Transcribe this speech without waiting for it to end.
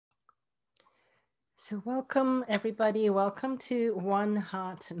So, welcome everybody. Welcome to One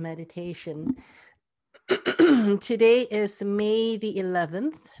Heart Meditation. Today is May the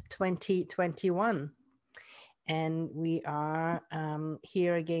 11th, 2021. And we are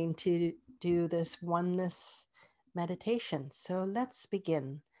here again to do this oneness meditation. So, let's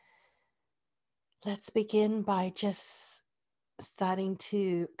begin. Let's begin by just starting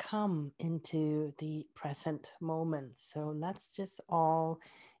to come into the present moment. So, let's just all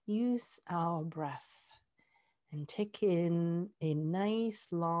use our breath. And take in a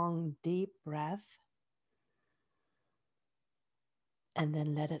nice, long, deep breath. And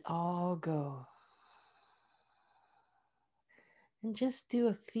then let it all go. And just do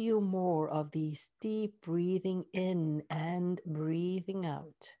a few more of these deep breathing in and breathing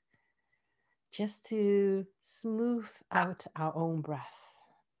out. Just to smooth out our own breath.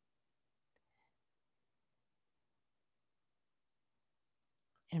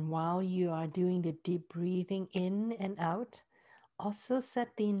 And while you are doing the deep breathing in and out, also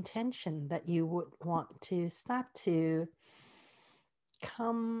set the intention that you would want to start to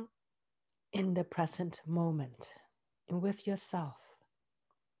come in the present moment with yourself.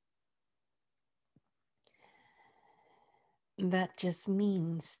 That just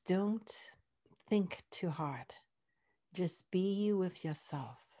means don't think too hard. Just be with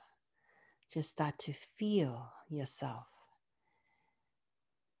yourself. Just start to feel yourself.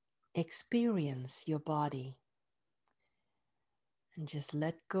 Experience your body. And just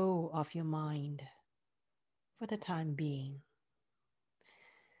let go of your mind for the time being.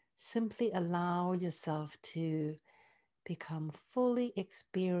 Simply allow yourself to become fully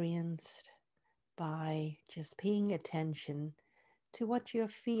experienced by just paying attention to what you're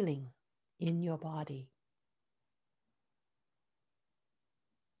feeling in your body.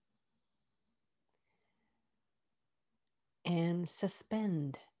 And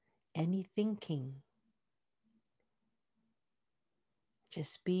suspend any thinking.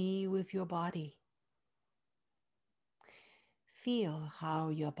 Just be with your body. Feel how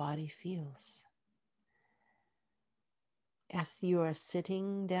your body feels. As you are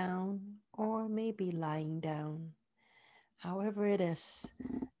sitting down or maybe lying down, however it is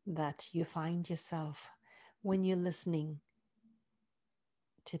that you find yourself when you're listening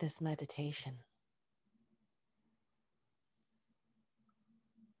to this meditation.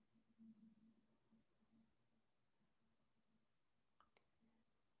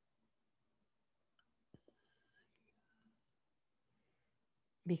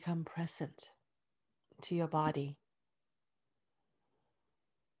 Become present to your body.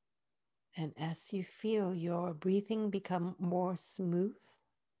 And as you feel your breathing become more smooth,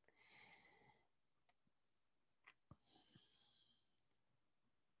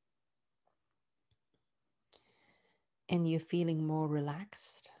 and you're feeling more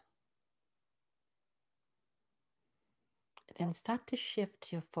relaxed, then start to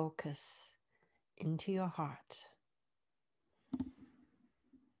shift your focus into your heart.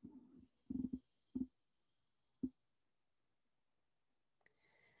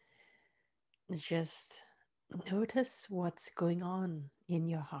 Just notice what's going on in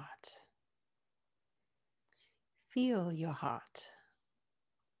your heart. Feel your heart.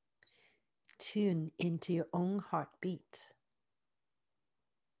 Tune into your own heartbeat.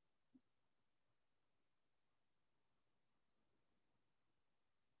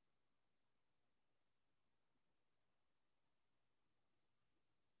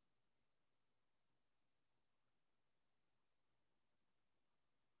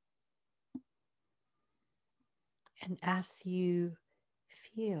 And as you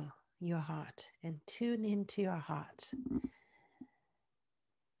feel your heart and tune into your heart,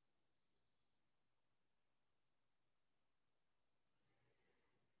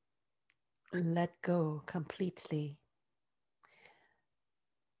 let go completely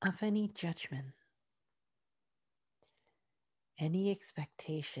of any judgment, any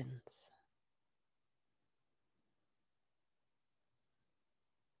expectations.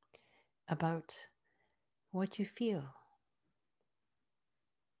 About what you feel.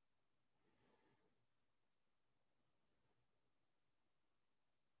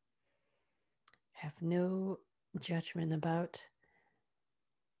 Have no judgment about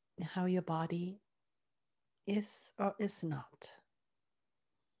how your body is or is not.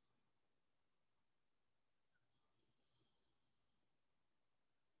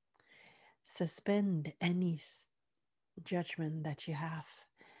 Suspend any judgment that you have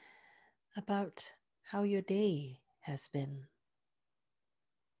about how your day has been.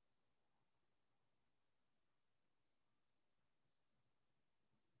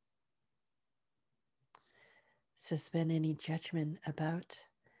 Suspend any judgment about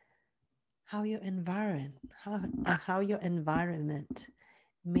how your environment, how your environment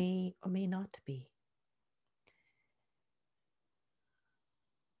may or may not be.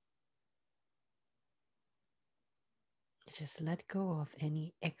 Just let go of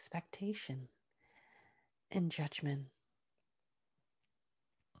any expectation and judgment.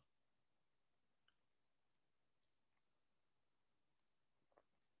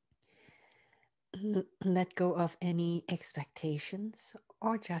 Let go of any expectations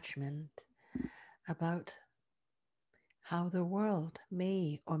or judgment about how the world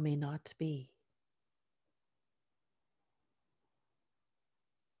may or may not be.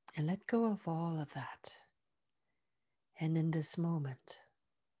 And let go of all of that. And in this moment,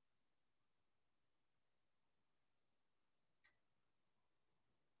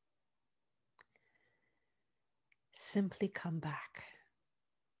 simply come back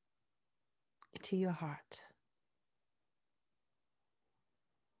to your heart.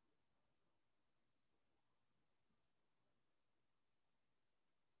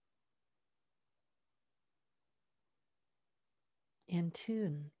 And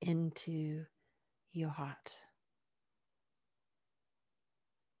tune into your heart.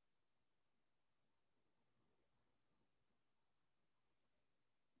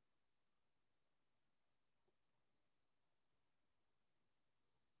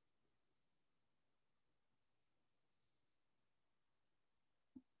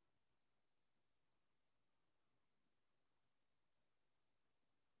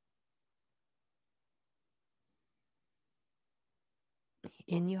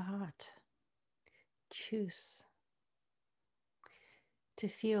 In your heart, choose to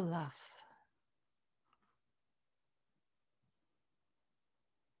feel love.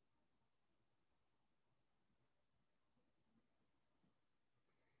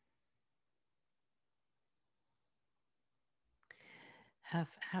 Have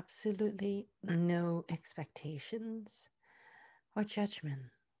absolutely no expectations or judgment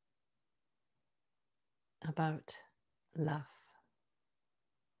about love.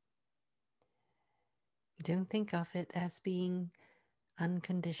 Don't think of it as being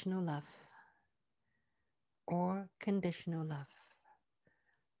unconditional love or conditional love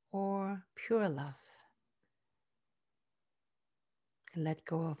or pure love. Let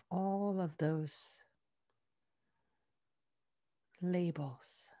go of all of those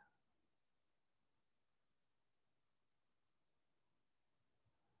labels.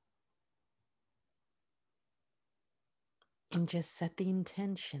 And just set the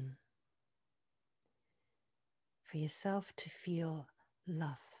intention for yourself to feel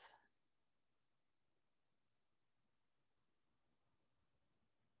love.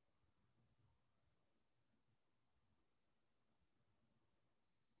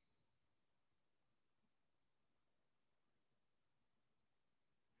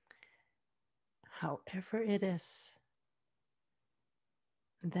 However it is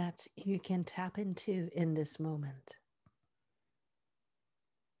that you can tap into in this moment.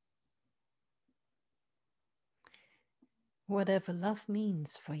 Whatever love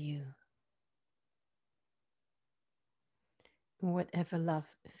means for you, whatever love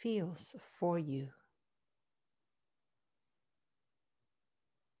feels for you,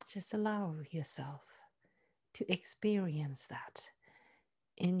 just allow yourself to experience that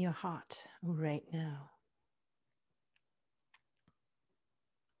in your heart right now.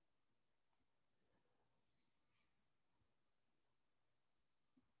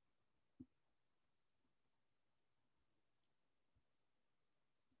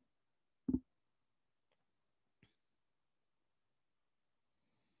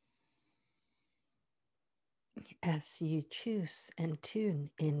 As you choose and tune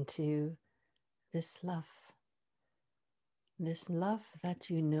into this love that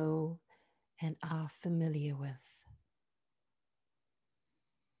you know and are familiar with.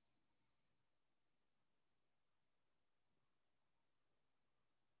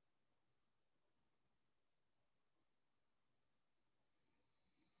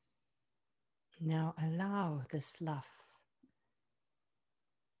 Now allow this love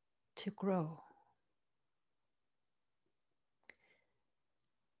to grow.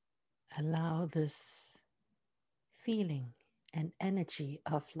 Allow this feeling and energy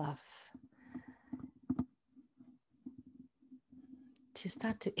of love to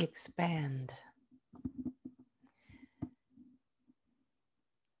start to expand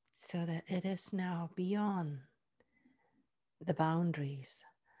so that it is now beyond the boundaries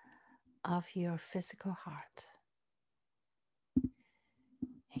of your physical heart.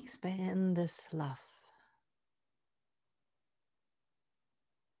 Expand this love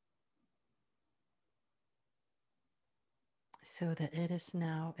so that it is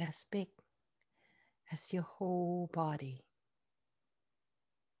now as big as your whole body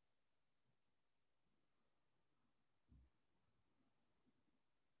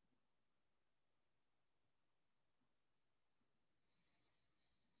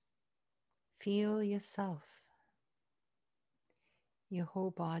feel yourself, your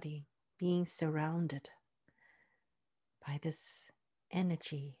whole body being surrounded by this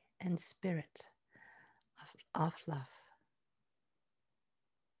energy and spirit of love.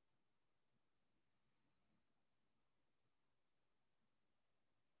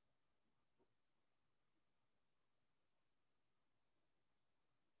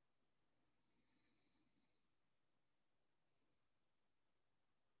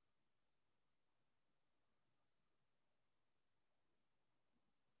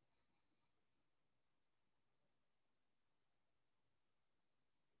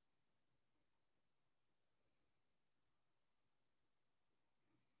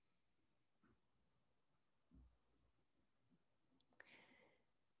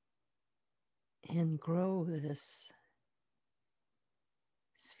 And grow this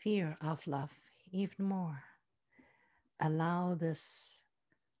sphere of love even more. Allow this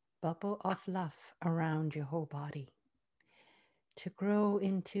bubble of love around your whole body to grow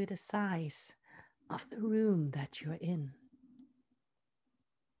into the size of the room that you're in.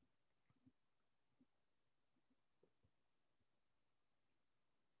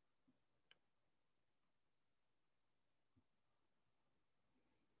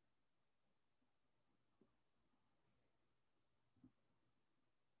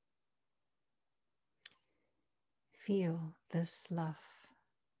 Feel this love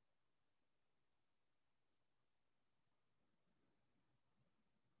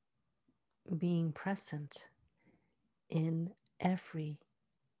being present in every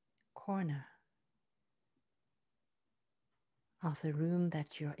corner of the room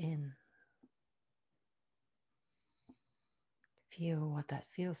that you're in. Feel what that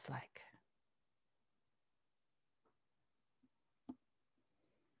feels like.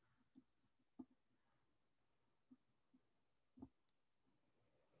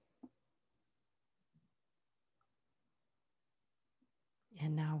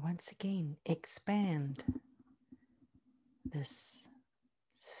 And now once again, expand this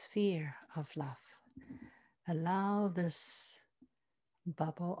sphere of love. Allow this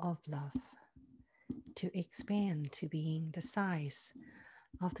bubble of love to expand to being the size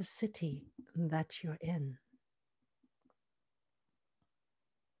of the city that you're in.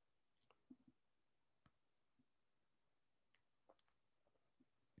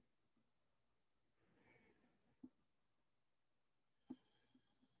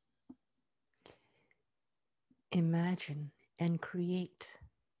 Imagine and create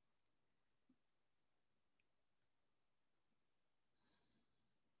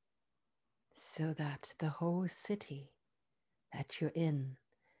so that the whole city that you're in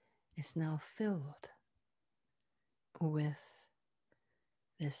is now filled with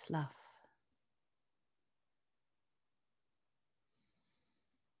this love.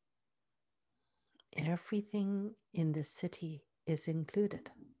 Everything in the city is included.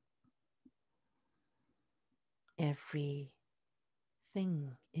 Everything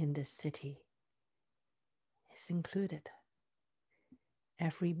in the city is included.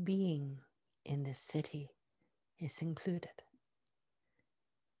 Every being in the city is included.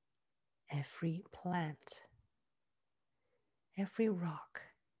 Every plant, every rock,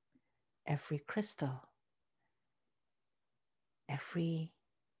 every crystal, every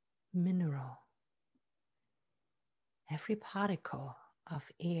mineral, every particle of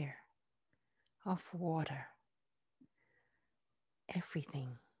air, of water,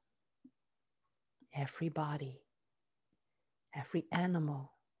 everything, every body, every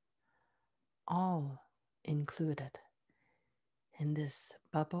animal, all included in this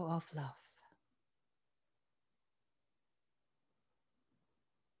bubble of love.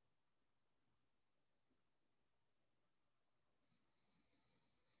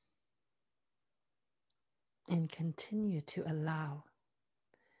 And continue to allow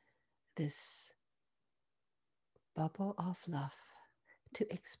this bubble of love to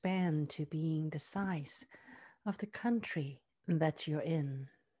expand to being the size of the country that you're in.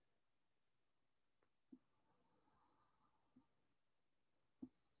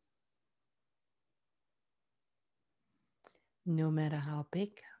 No matter how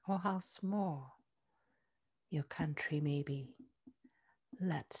big or how small your country may be,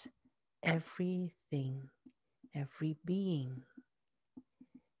 let everything, every being,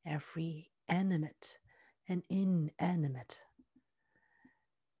 every animate and inanimate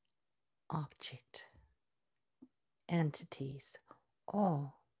object, entities,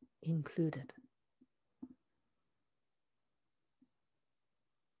 all included,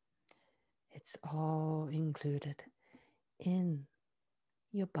 It's all included in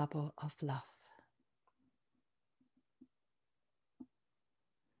your bubble of love.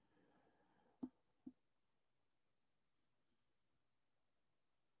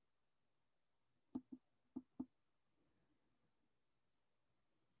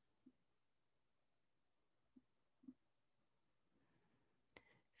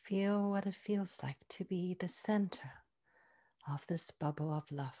 Feel what it feels like to be the center of this bubble of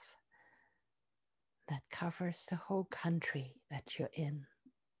love that covers the whole country that you're in.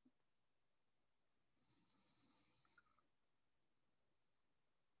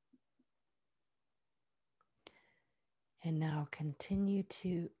 And now continue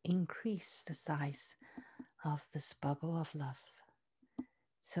to increase the size of this bubble of love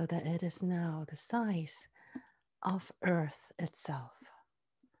so that it is now the size of Earth itself.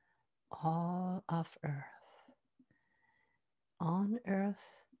 All of Earth. On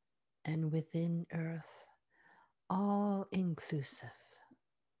Earth and within Earth. All inclusive.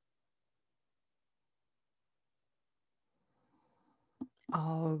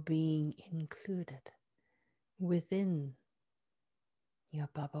 All being included within your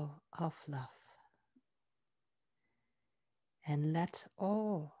bubble of love. And let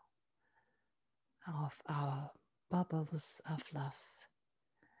all of our bubbles of love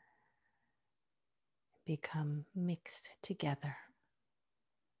become mixed together,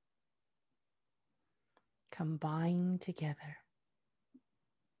 combined together,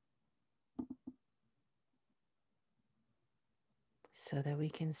 so that we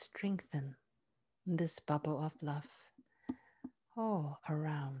can strengthen this bubble of love all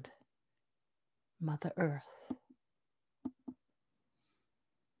around Mother Earth.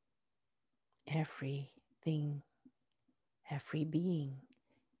 Everything, every being,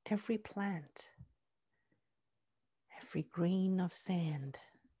 every plant, every grain of sand,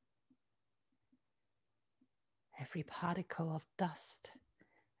 every particle of dust,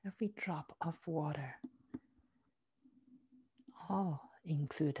 every drop of water, all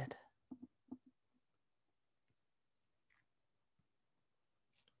included.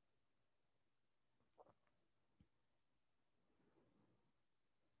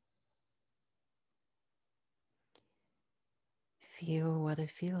 Feel what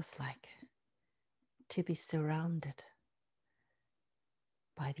it feels like to be surrounded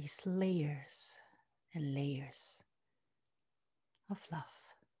by these layers and layers of love.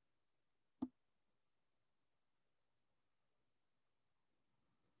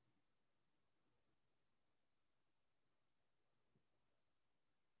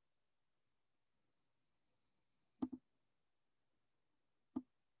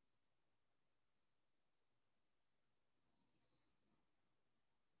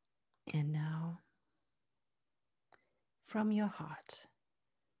 And now, from your heart,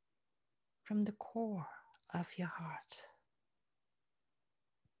 from the core of your heart,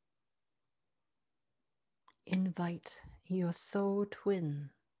 invite your soul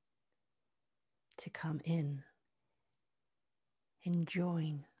twin to come in and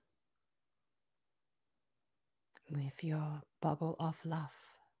join with your bubble of love.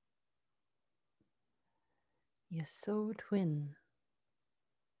 Your soul twin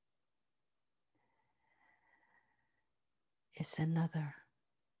is another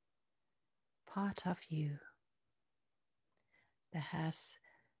part of you that has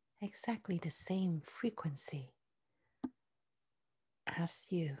exactly the same frequency as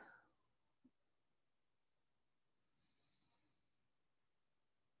you.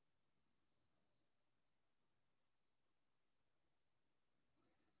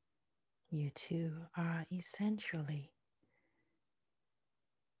 You two are essentially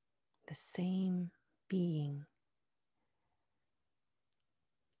the same being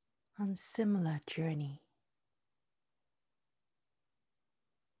on similar journey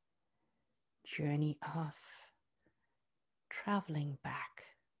of traveling back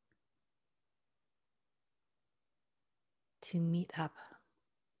to meet up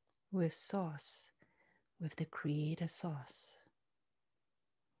with Source, with the Creator Source.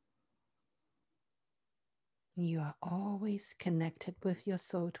 You are always connected with your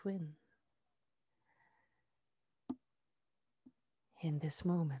soul twin. In this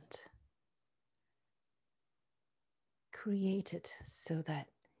moment, created so that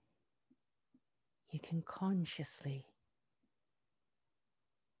you can consciously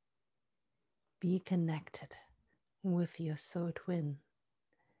be connected with your soul twin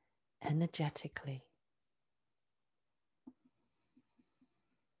energetically.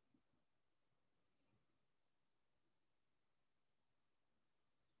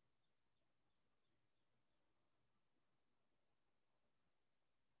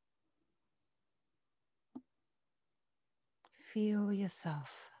 Feel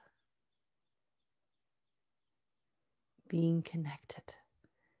yourself being connected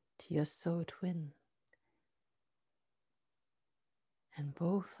to your soul twin, and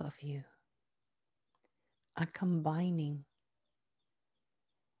both of you are combining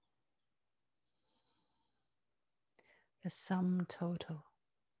the sum total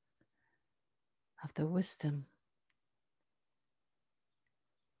of the wisdom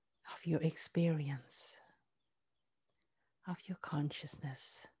of your experience, of your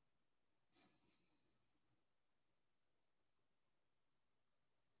consciousness,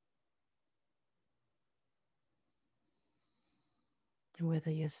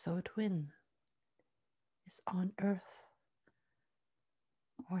 whether your soul twin is on Earth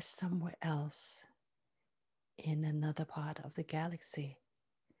or somewhere else in another part of the galaxy,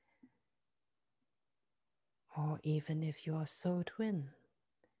 or even if your soul twin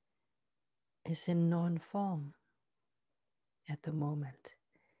is in non-form at the moment,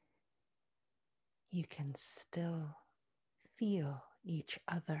 you can still feel each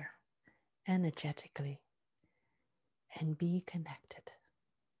other energetically and be connected.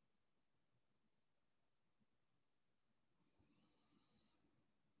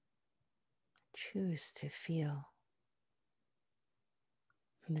 Choose to feel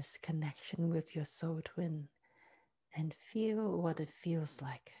this connection with your soul twin and feel what it feels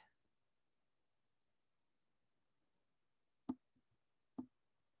like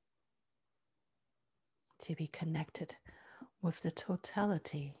to be connected with the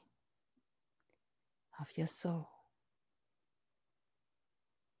totality of your soul.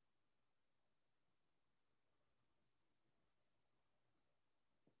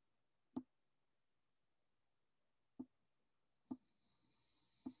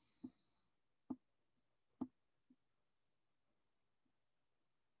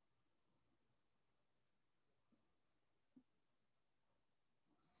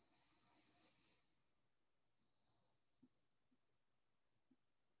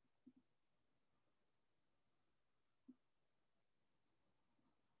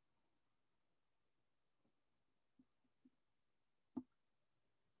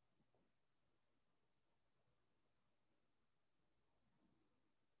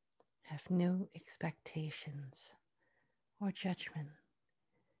 Have no expectations or judgment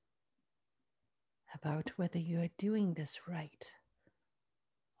about whether you are doing this right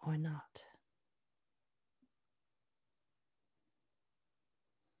or not.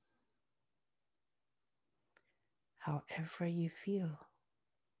 However you feel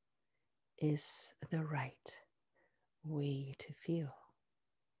is the right way to feel.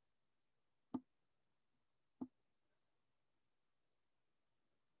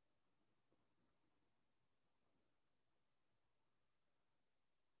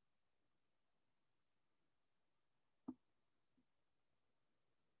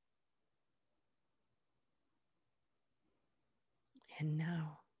 And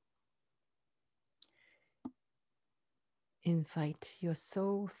now, invite your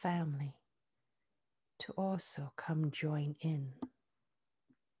soul family to also come join in.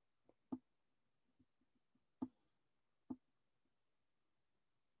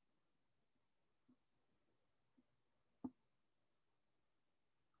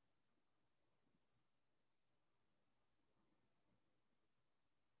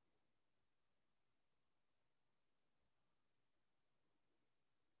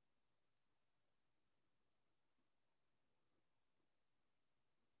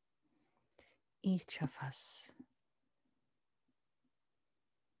 Each of us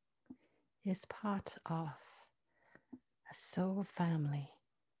is part of a soul family,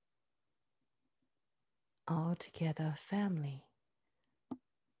 altogether family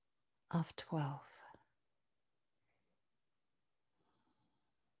of 12.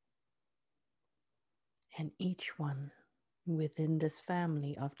 And each one within this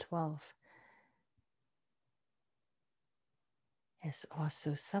family of 12 is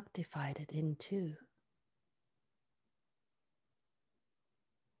also subdivided into.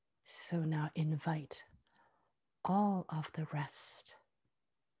 So now invite all of the rest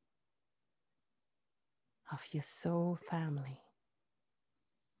of your soul family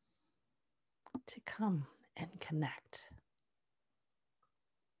to come and connect.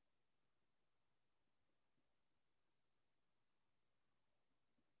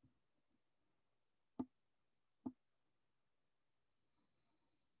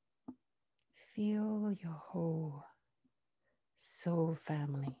 Feel your whole soul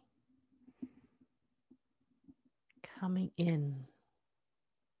family coming in,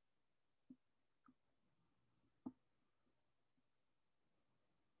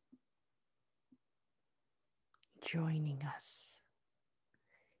 joining us,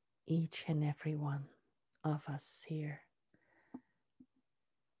 each and every one of us here.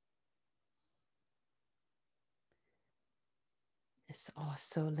 Is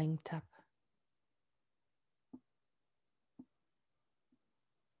also linked up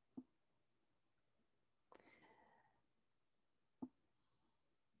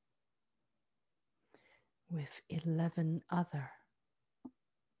with 11 other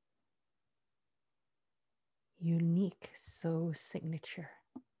unique soul signature.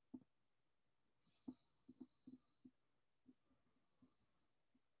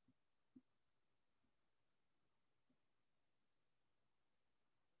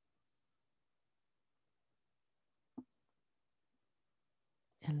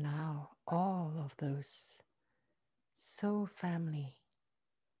 Allow all of those soul family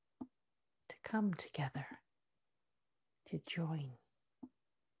to come together, to join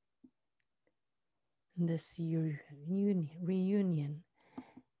in this reunion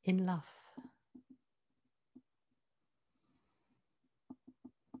in love.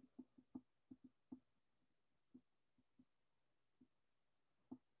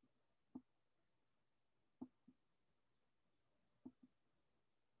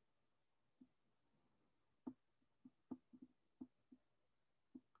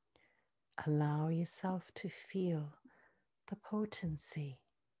 Allow yourself to feel the potency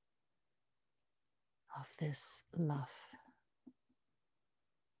of this love.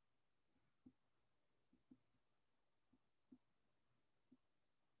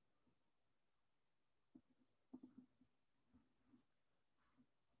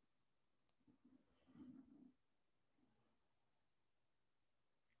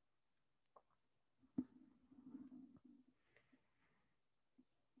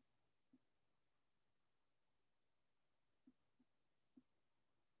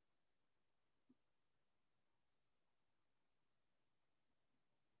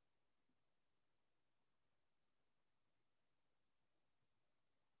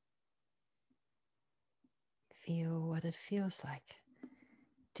 Feel what it feels like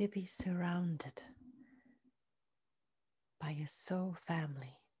to be surrounded by your soul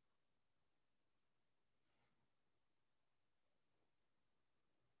family.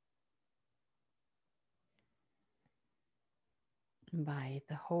 By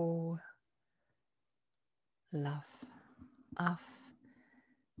the whole love of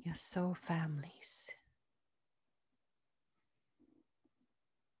your soul families.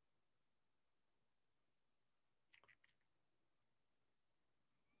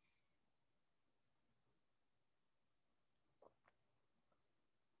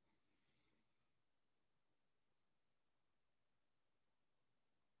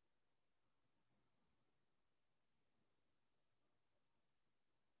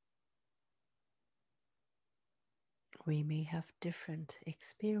 We may have different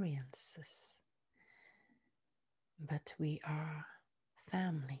experiences, but we are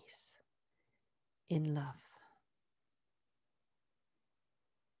families in love.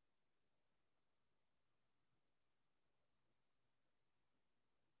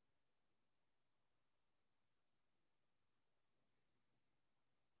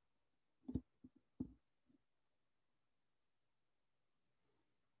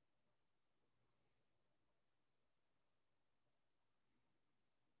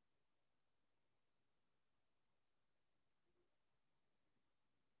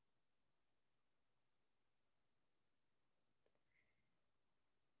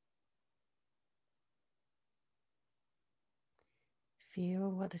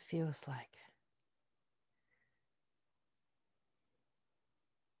 Feel what it feels like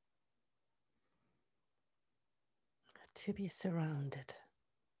to be surrounded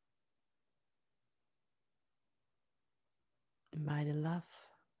by the love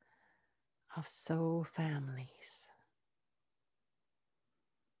of soul families.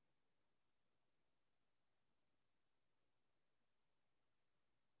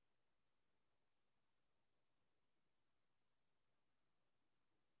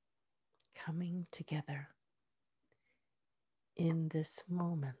 Coming together in this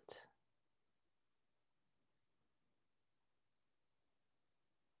moment.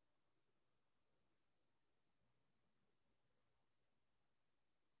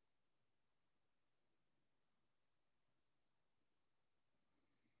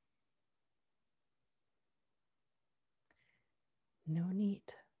 No need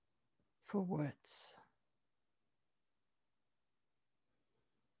for words.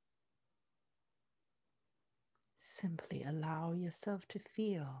 Simply allow yourself to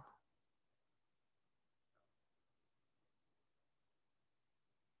feel.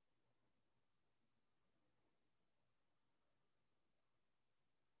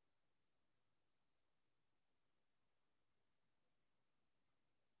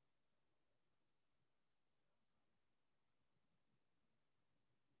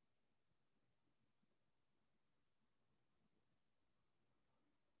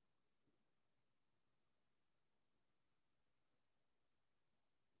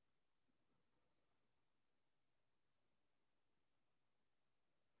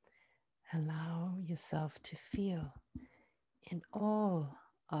 Allow yourself to feel in all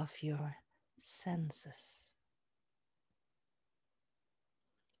of your senses.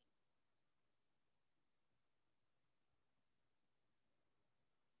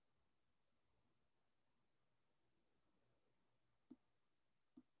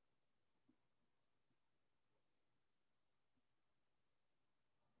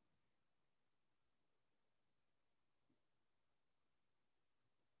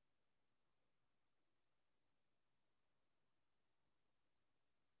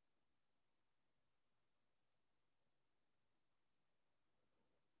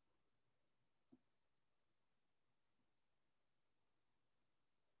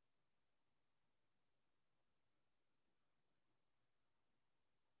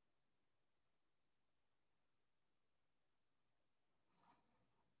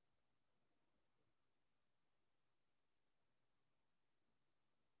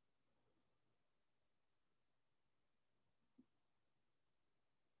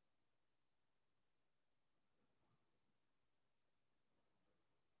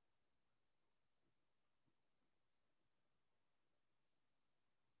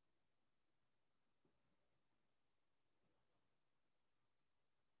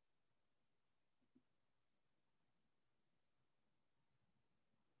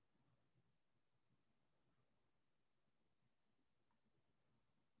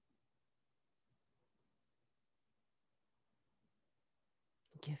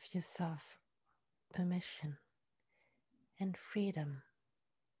 Give yourself permission and freedom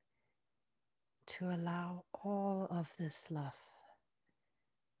to allow all of this love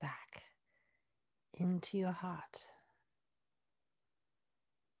back into your heart,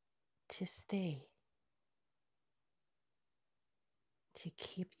 to stay, to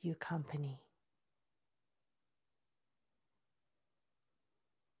keep you company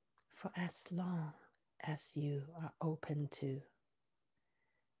for as long as you are open to.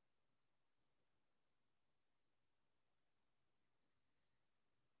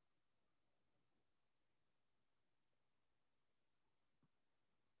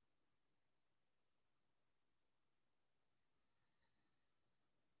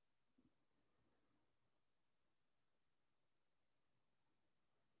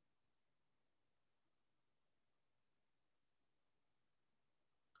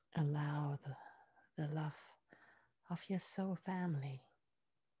 Allow the love of your soul family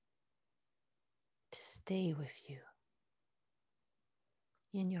to stay with you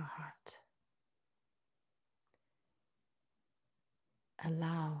in your heart.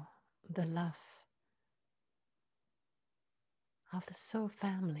 Allow the love of the soul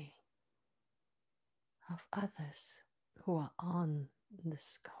family of others who are on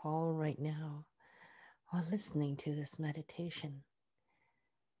this call right now or listening to this meditation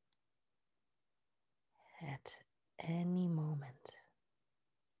at any moment.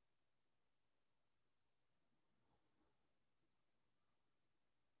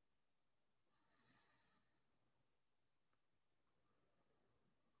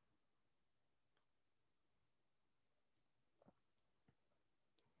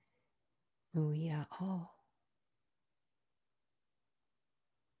 We are all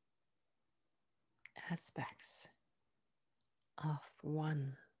aspects of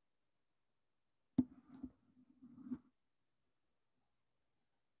one.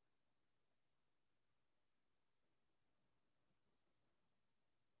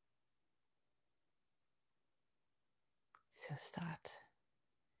 So start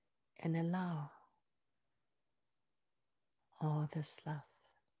and allow all this love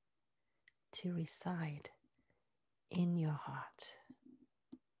to reside in your heart.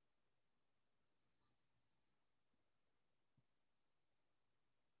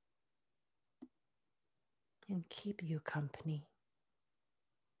 And keep you company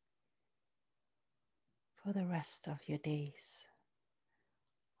for the rest of your days,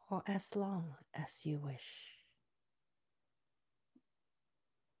 or as long as you wish.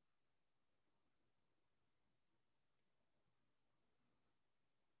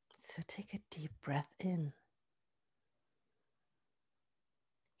 So take a deep breath in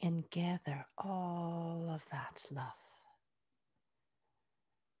and gather all of that love.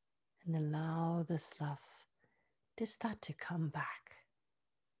 And allow this love to start to come back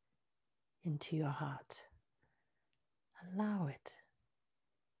into your heart. Allow it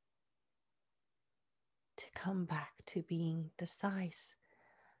to come back to being the size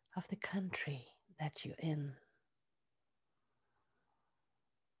of the country that you're in.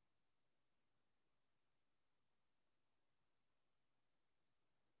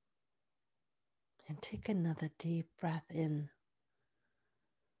 And take another deep breath in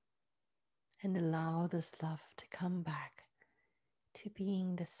And allow this love to come back to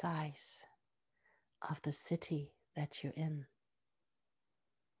being the size of the city that you're in.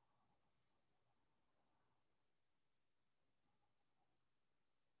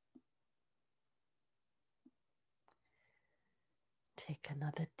 Take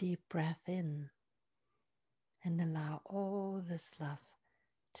another deep breath in and allow all this love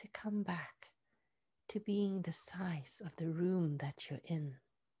to come back to being the size of the room that you're in.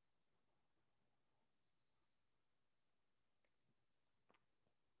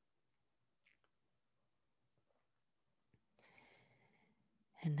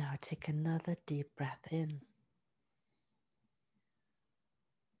 And now take another deep breath in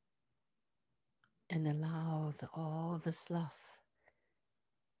and allow all this love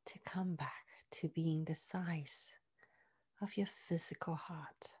to come back to being the size of your physical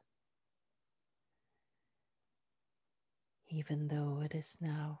heart. Even though it is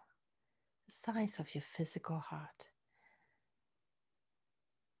now the size of your physical heart,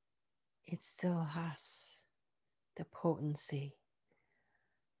 it still has the potency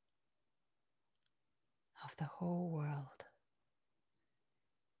of the whole world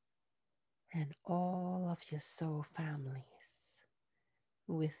and all of your soul families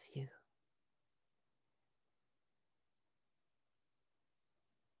with you.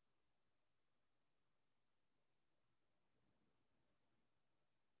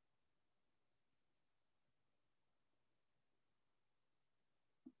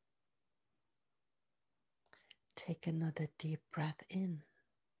 Take another deep breath in.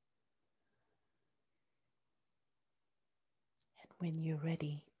 And when you're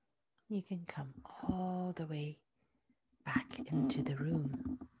ready, you can come all the way back into the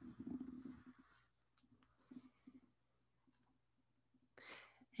room.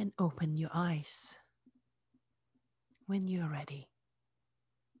 And open your eyes when you're ready.